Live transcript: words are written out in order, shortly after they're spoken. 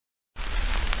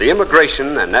The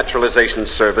Immigration and Naturalization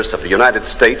Service of the United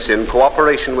States, in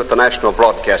cooperation with the National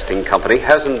Broadcasting Company,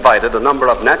 has invited a number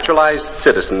of naturalized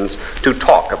citizens to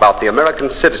talk about the American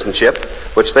citizenship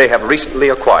which they have recently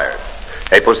acquired,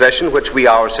 a possession which we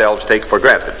ourselves take for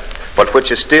granted, but which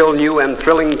is still new and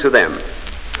thrilling to them.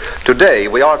 Today,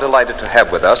 we are delighted to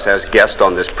have with us as guest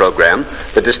on this program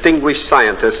the distinguished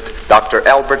scientist Dr.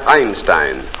 Albert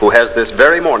Einstein, who has this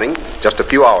very morning, just a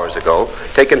few hours ago,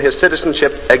 taken his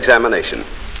citizenship examination.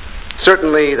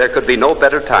 Certainly, there could be no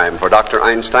better time for Dr.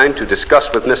 Einstein to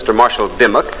discuss with Mr. Marshall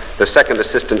Dimmock, the Second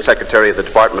Assistant Secretary of the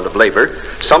Department of Labor,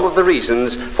 some of the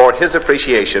reasons for his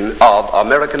appreciation of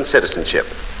American citizenship.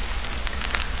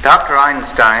 Dr.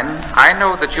 Einstein, I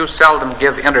know that you seldom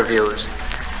give interviews,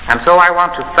 and so I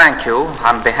want to thank you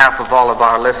on behalf of all of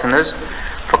our listeners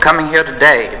for coming here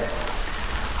today.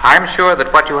 I'm sure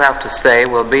that what you have to say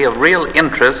will be of real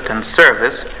interest and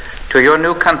service to your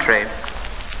new country.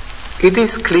 It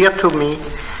is clear to me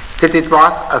that it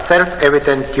was a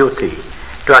self-evident duty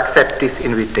to accept this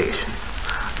invitation.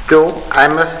 Though I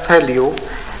must tell you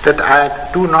that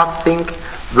I do not think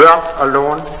words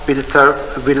alone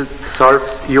will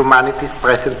solve humanity's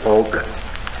present problems.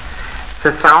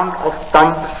 The sound of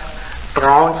bombs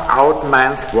drowns out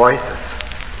man's voices.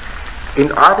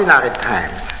 In ordinary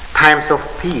times, times of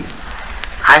peace,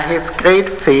 I have great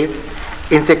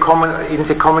faith in the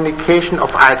communication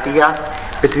of ideas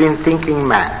between thinking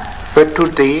men. But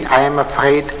today I am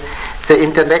afraid the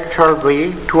intellectual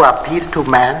way to appeal to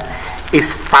man is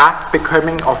fast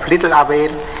becoming of little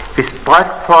avail, with broad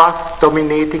force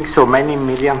dominating so many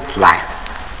millions' lives.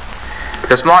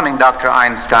 This morning, Dr.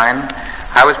 Einstein,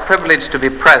 I was privileged to be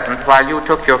present while you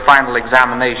took your final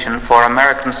examination for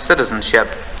American citizenship.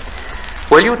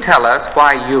 Will you tell us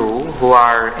why you, who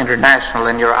are international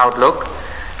in your outlook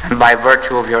and by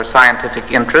virtue of your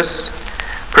scientific interests,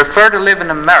 prefer to live in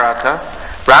America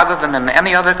rather than in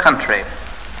any other country?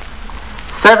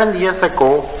 7 years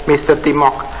ago, Mr.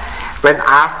 Dimmock, when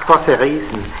asked for the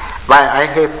reason why I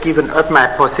have given up my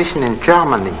position in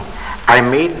Germany, I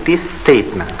made this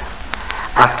statement: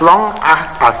 as long as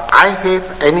I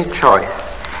have any choice,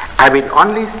 I will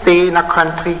only stay in a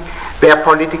country where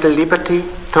political liberty,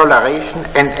 toleration,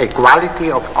 and equality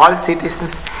of all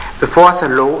citizens before the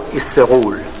law is the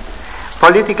rule.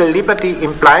 Political liberty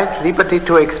implies liberty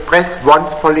to express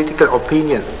one's political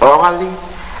opinion orally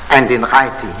and in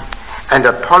writing, and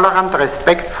a tolerant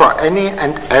respect for any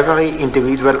and every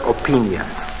individual opinion.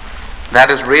 That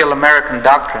is real American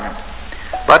doctrine.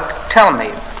 But tell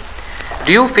me,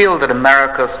 do you feel that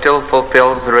America still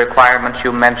fulfills the requirements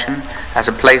you mention as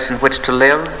a place in which to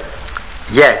live?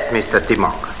 Yes, Mr.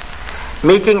 Dimmock.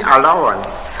 Making allowance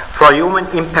for human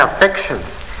imperfections,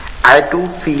 I do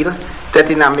feel that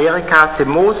in America the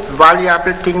most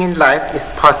valuable thing in life is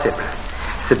possible: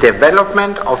 the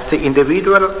development of the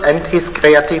individual and his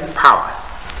creative power.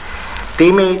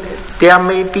 There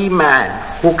may be men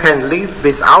who can live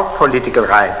without political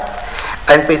rights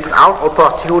and without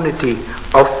opportunity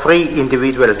of free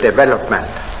individual development,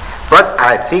 but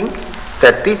I think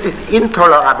that this is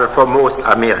intolerable for most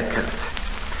Americans.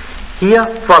 Here,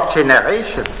 for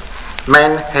generations,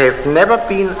 men have never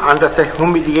been under the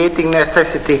humiliating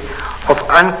necessity of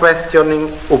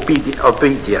unquestioning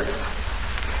obedience.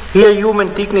 Here,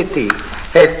 human dignity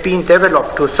has been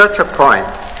developed to such a point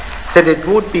that it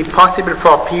would be impossible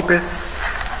for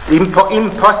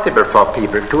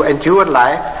people to endure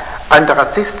life under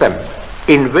a system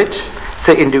in which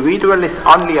the individual is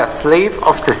only a slave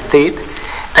of the state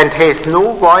and has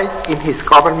no voice in his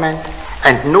government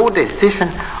and no decision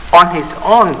on his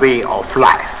own way of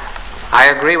life. I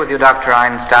agree with you, Dr.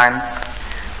 Einstein.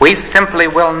 We simply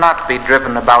will not be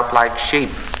driven about like sheep.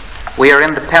 We are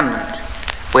independent.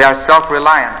 We are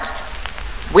self-reliant.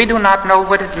 We do not know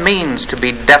what it means to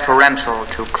be deferential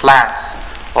to class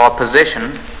or position.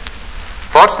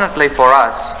 Fortunately for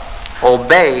us,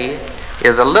 obey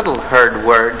is a little heard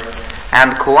word,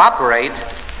 and cooperate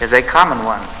is a common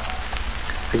one.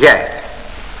 Yes,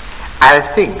 I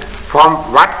think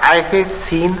from what I have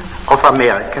seen of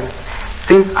Americans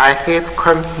since I have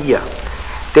come here,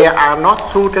 they are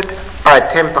not suited by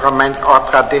temperament or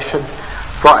tradition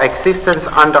for existence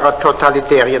under a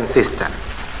totalitarian system.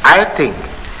 I think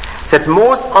that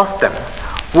most of them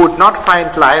would not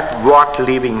find life worth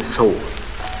living so.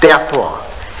 Therefore,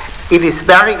 it is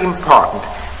very important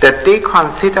that they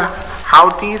consider how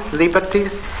these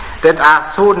liberties that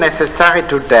are so necessary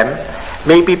to them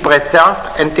may be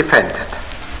preserved and defended.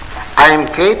 I am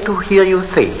glad to hear you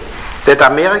say that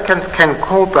Americans can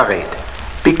cooperate,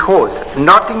 because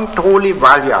nothing truly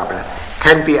valuable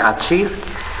can be achieved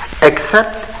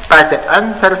except by the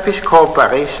unselfish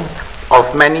cooperation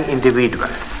of many individuals.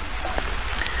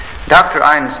 Dr.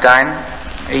 Einstein,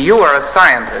 you are a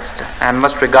scientist and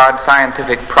must regard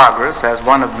scientific progress as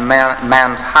one of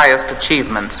man's highest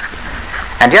achievements.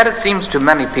 And yet it seems to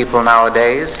many people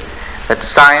nowadays that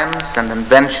science and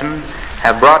invention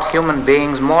have brought human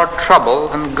beings more trouble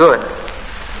than good.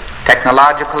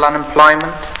 Technological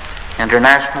unemployment,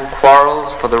 international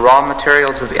quarrels for the raw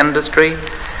materials of industry,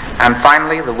 and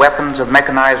finally the weapons of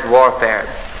mechanized warfare.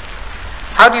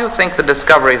 How do you think the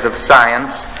discoveries of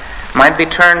science might be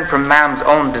turned from man's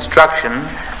own destruction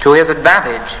to his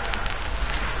advantage?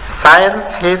 Science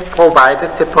has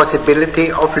provided the possibility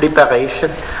of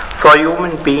liberation for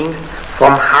human beings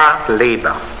from hard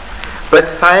labor. But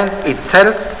science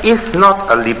itself is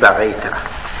not a liberator.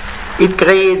 It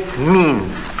creates means,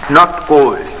 not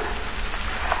goals.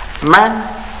 Man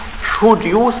should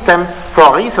use them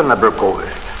for reasonable goals.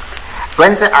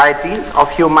 When the ideals of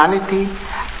humanity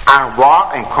are war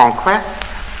and conquest,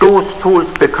 those tools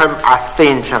become as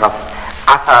dangerous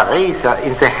as a razor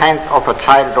in the hands of a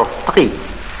child of 3.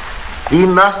 We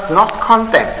must not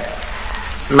condemn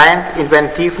man's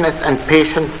inventiveness and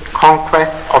patient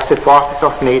conquest of the forces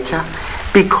of nature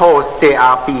because they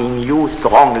are being used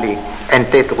wrongly and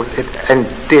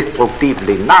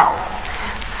destructively now.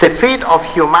 The fate of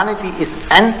humanity is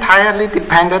entirely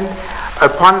dependent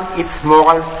upon its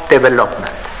moral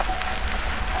development.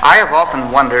 I have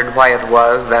often wondered why it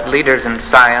was that leaders in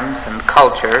science and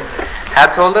culture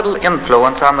had so little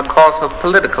influence on the course of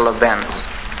political events.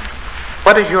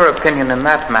 What is your opinion in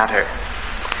that matter?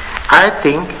 I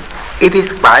think it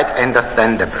is quite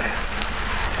understandable.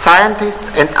 Scientists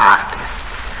and artists,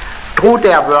 through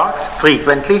their works,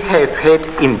 frequently have had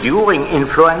enduring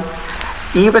influence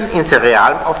even in the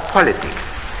realm of politics.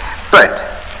 But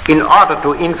in order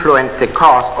to influence the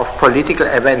course of political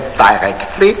events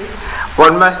directly,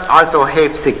 one must also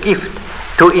have the gift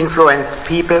to influence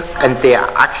people and their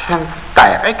actions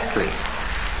directly.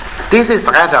 This is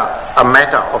rather a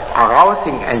matter of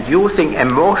arousing and using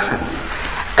emotions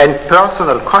and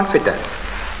personal confidence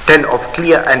than of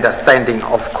clear understanding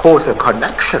of causal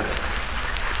connections.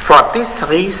 For this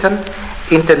reason,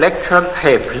 intellectuals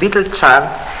have little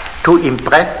chance to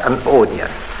impress an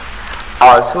audience.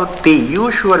 Also, they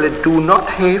usually do not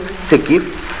have the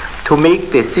gift to make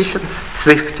decisions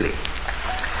swiftly.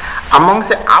 Among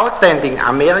the outstanding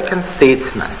American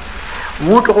statesmen,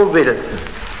 Woodrow Wilson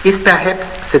is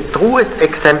perhaps the truest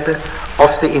example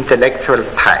of the intellectual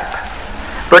type.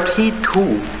 But he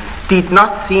too did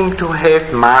not seem to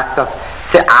have mastered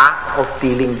the art of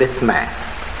dealing with man.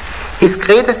 His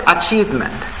greatest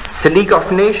achievement, the League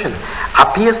of Nations,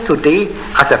 appears today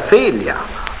as a failure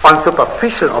on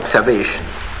superficial observation.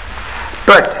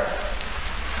 But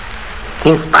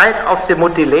in spite of the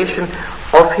mutilation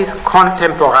of his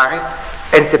contemporaries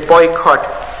and the boycott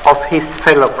of his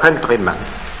fellow countrymen,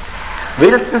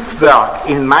 Wilson's work,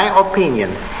 in my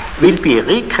opinion, will be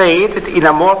recreated in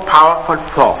a more powerful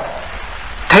form.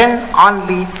 Then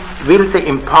only will the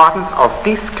importance of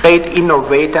this great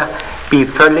innovator be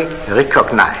fully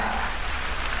recognized.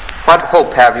 What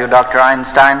hope have you, Dr.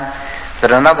 Einstein,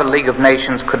 that another League of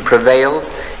Nations could prevail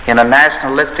in a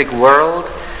nationalistic world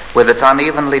with its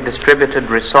unevenly distributed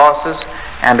resources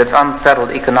and its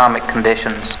unsettled economic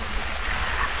conditions?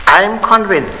 I am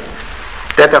convinced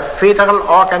that a federal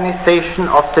organization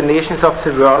of the nations of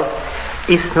the world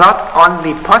is not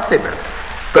only possible,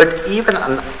 but even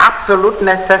an absolute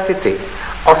necessity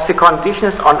if the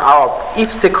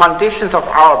conditions of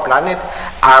our planet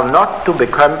are not to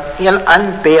become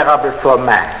unbearable for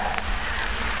man.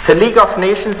 The League of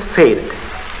Nations failed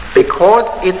because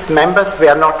its members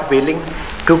were not willing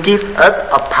to give up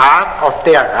a part of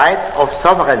their rights of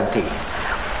sovereignty,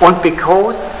 and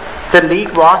because the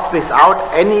League was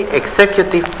without any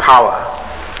executive power.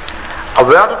 A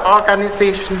world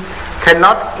organization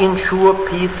cannot ensure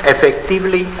peace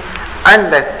effectively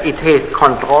unless it has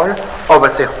control over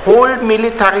the whole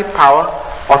military power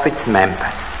of its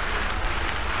members.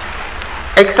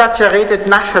 Exaggerated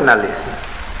nationalism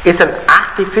is an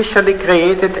artificially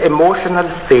created emotional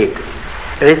state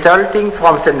resulting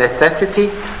from the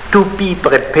necessity to be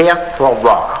prepared for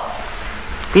war.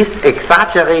 This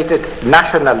exaggerated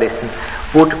nationalism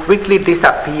would quickly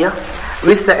disappear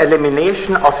with the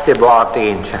elimination of the war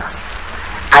danger.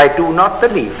 I do not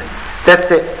believe that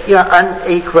the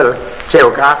unequal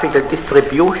geographical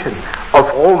distribution of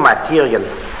raw materials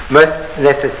must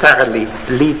necessarily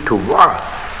lead to war.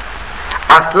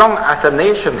 As long as a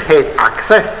nation has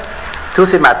access to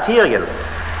the materials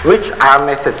which are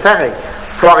necessary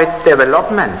for its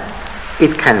development,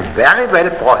 it can very well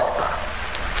prosper.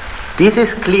 This is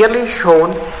clearly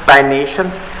shown by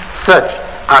nations such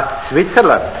as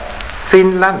Switzerland,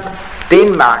 Finland,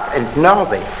 Denmark and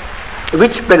Norway,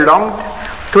 which belonged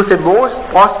to the most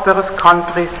prosperous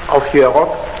countries of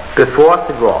Europe before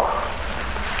the war.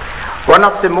 One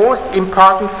of the most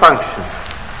important functions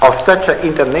of such an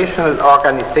international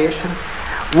organization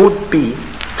would be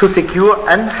to secure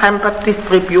unhampered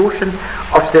distribution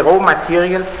of the raw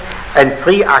materials and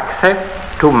free access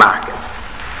to markets.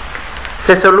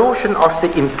 The solution of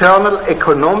the internal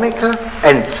economical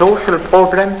and social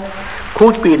problems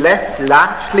could be left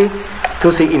largely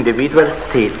to the individual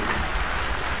states.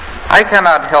 I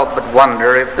cannot help but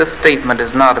wonder if this statement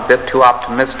is not a bit too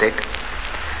optimistic.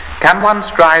 Can one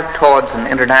strive towards an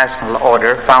international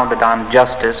order founded on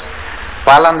justice,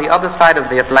 while on the other side of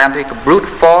the Atlantic brute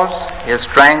force is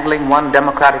strangling one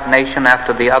democratic nation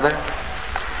after the other?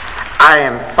 I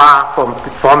am far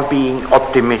from being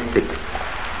optimistic.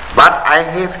 What I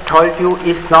have told you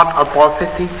is not a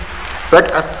prophecy, but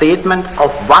a statement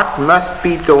of what must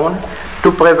be done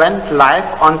to prevent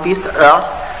life on this earth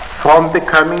from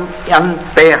becoming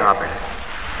unbearable.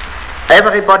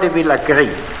 Everybody will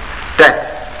agree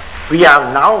that we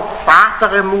are now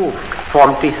farther removed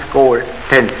from this goal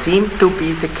than seemed to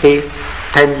be the case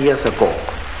 10 years ago.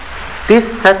 This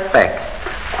setback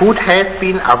could have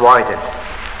been avoided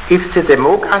if the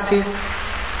democracies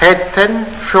had then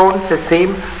shown the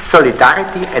same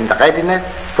solidarity and readiness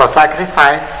for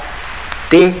sacrifice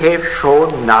they have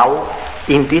shown now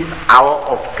in this hour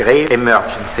of grave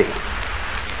emergency.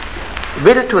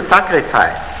 Will to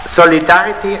sacrifice,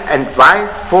 solidarity and wise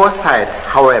foresight,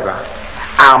 however,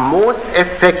 are most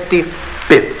effective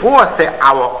before the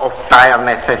hour of dire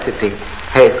necessity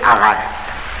has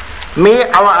arrived. May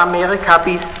our America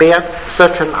be spared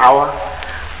such an hour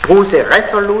through the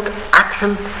resolute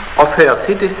action of her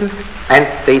citizens and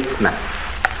statesmen.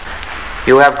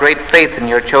 You have great faith in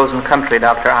your chosen country,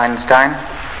 Dr. Einstein.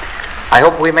 I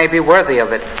hope we may be worthy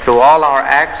of it through all our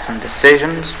acts and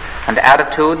decisions and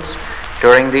attitudes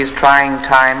during these trying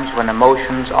times when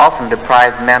emotions often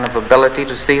deprive men of ability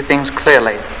to see things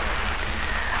clearly.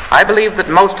 I believe that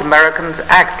most Americans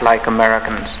act like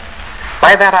Americans.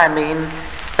 By that I mean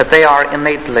that they are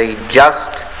innately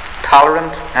just,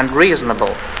 tolerant, and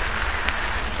reasonable.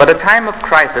 But a time of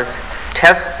crisis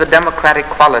tests the democratic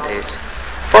qualities.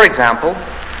 For example,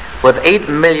 with 8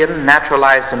 million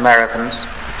naturalized Americans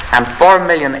and 4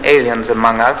 million aliens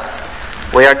among us,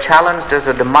 we are challenged as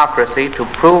a democracy to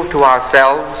prove to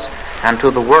ourselves and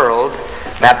to the world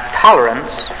that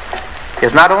tolerance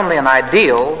is not only an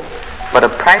ideal, but a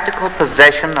practical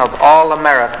possession of all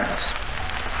Americans.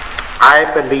 I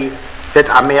believe that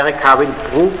America will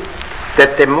prove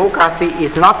that democracy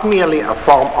is not merely a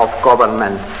form of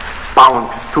government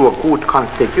bound to a good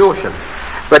constitution,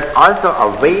 but also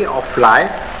a way of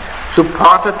life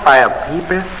supported by a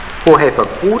people who have a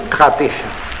good tradition,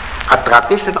 a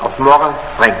tradition of moral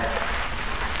strength.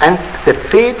 And the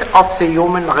fate of the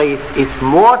human race is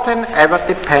more than ever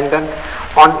dependent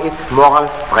on its moral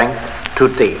strength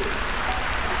today.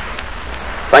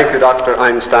 Thank you, Dr.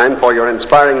 Einstein, for your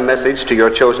inspiring message to your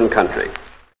chosen country.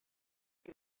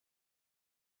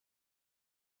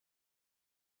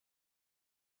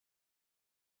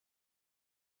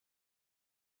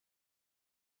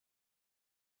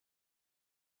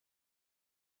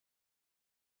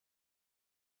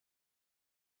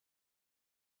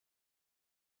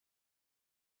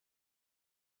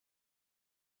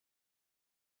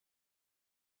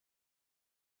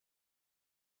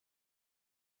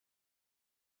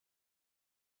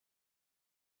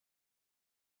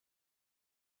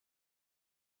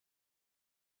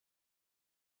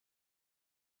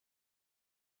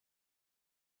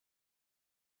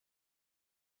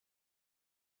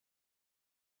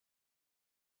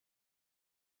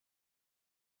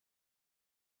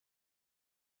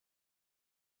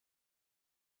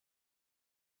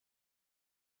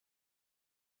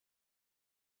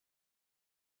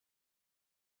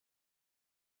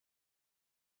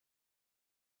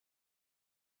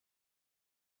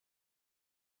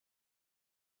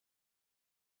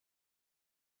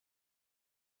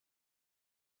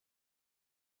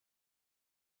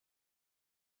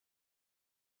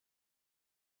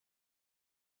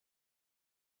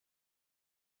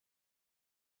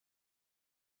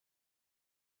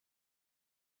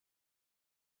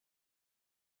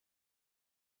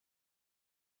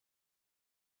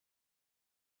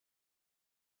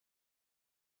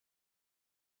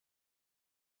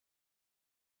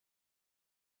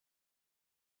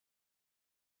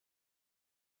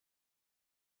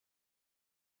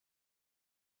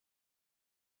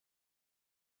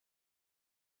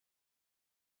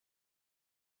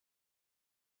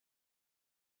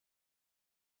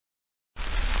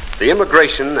 The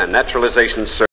Immigration and Naturalization Service